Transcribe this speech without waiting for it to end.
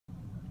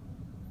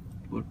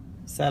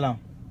سلام.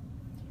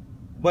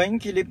 با این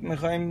کلیپ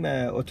میخوایم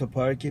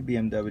اتوپارک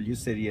BMW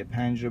سری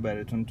 5 رو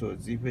براتون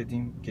توضیح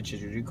بدیم که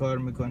چجوری کار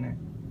میکنه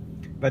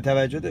و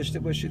توجه داشته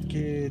باشید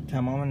که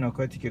تمام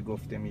نکاتی که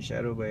گفته میشه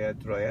رو باید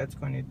رعایت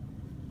کنید.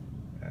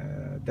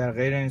 در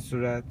غیر این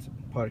صورت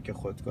پارک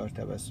خودکار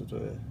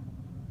توسط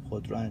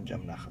خودرو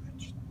انجام نخواهد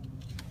شد.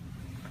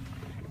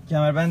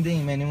 کمربند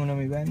ایمنیمون رو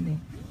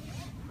میبندیم.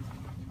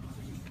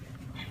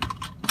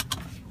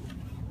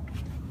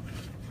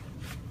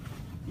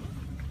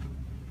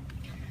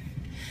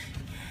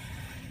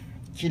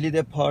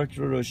 کلید پارک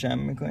رو روشن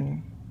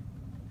میکنیم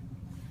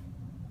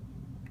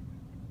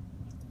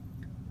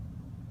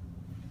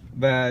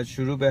و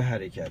شروع به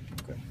حرکت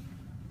میکنیم.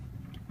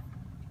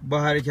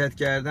 با حرکت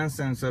کردن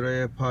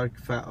سنسورهای پارک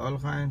فعال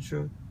خواهند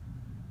شد.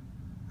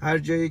 هر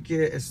جایی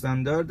که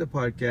استاندارد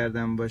پارک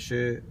کردن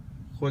باشه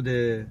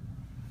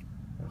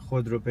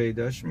خود رو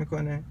پیداش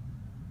میکنه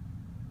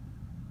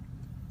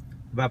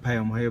و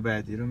پیام‌های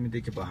بعدی رو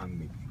میده که با هم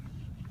میگیم.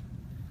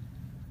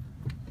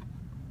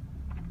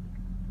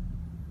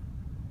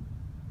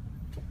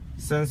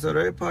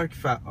 سنسورهای پارک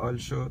فعال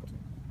شد.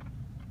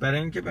 برای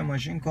اینکه به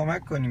ماشین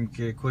کمک کنیم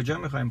که کجا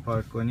میخوایم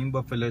پارک کنیم،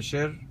 با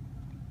فلاشر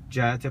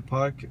جهت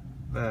پارک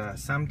و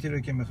سمتی رو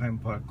که میخوایم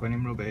پارک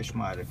کنیم رو بهش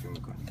معرفی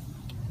میکنیم.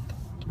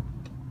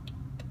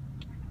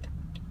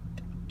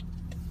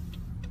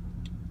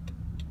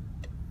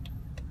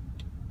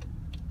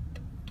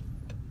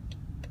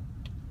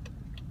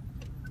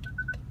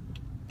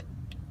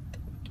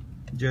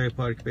 جای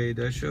پارک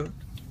پیدا شد،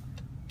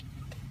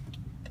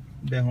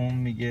 به هم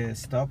میگه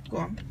استاپ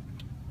کن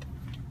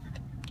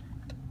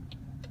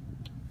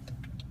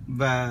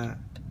و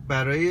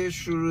برای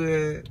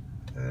شروع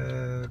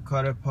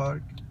کار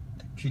پارک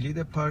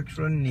کلید پارک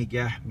رو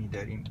نگه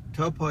میداریم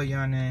تا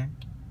پایان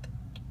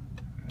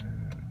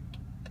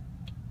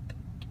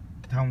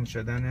تموم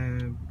شدن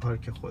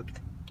پارک خود.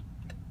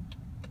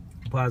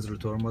 پا از رو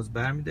ترمز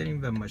برمیداریم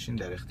و ماشین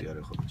در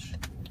اختیار خودش.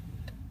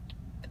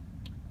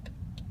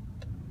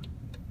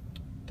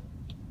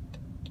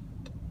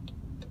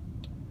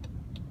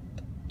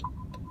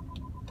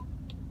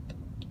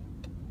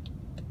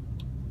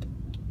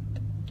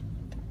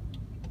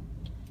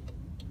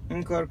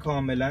 این کار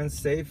کاملا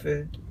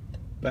سیفه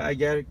و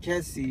اگر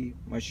کسی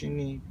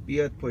ماشینی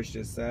بیاد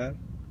پشت سر،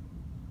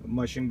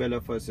 ماشین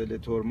بلافاصله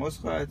ترمز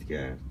خواهد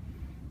کرد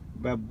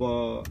و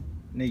با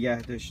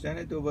نگه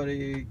داشتن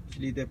دوباره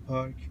کلید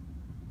پارک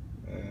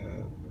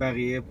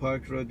بقیه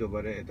پارک رو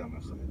دوباره ادامه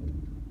خواهد داد.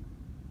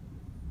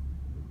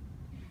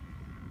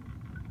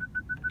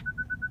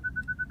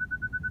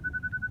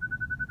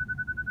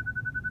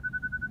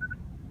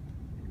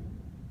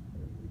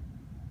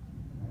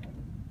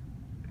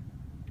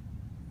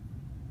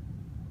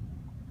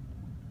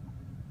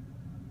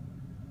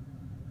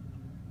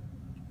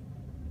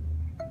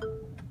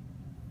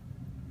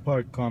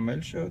 پارک کامل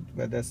شد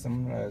و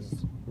دستمون رو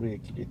از روی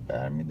کلید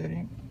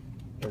برمی‌داریم،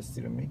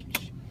 دستی رو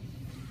میکشیم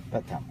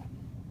و تمام.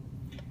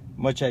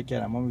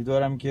 متشکرم.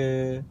 امیدوارم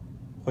که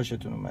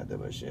خوشتون اومده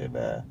باشه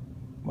و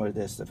مورد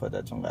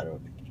استفادهتون قرار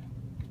بگیره.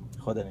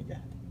 خدا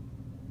نگهدار.